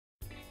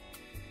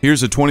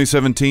Here's a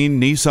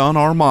 2017 Nissan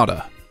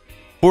Armada.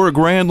 For a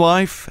grand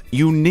life,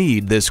 you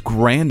need this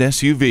grand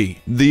SUV.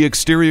 The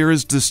exterior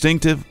is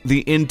distinctive,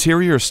 the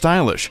interior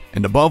stylish,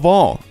 and above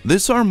all,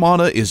 this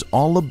Armada is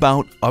all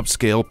about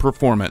upscale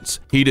performance.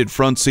 Heated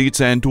front seats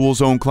and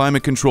dual-zone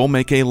climate control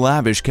make a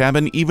lavish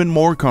cabin even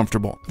more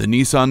comfortable. The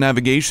Nissan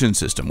navigation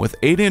system with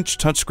 8-inch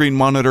touchscreen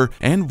monitor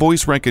and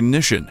voice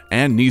recognition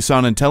and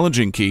Nissan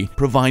Intelligent Key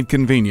provide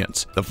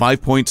convenience. The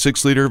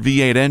 5.6-liter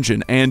V8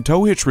 engine and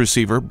tow hitch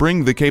receiver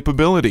bring the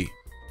capability.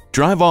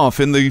 Drive off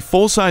in the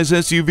full-size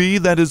SUV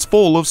that is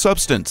full of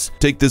substance.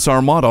 Take this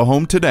Armada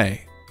home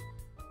today.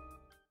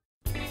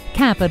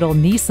 Capital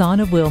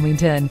Nissan of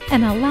Wilmington,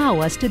 and allow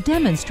us to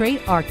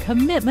demonstrate our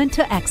commitment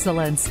to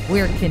excellence.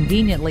 We're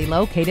conveniently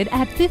located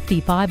at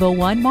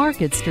 5501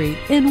 Market Street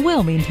in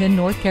Wilmington,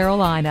 North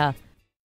Carolina.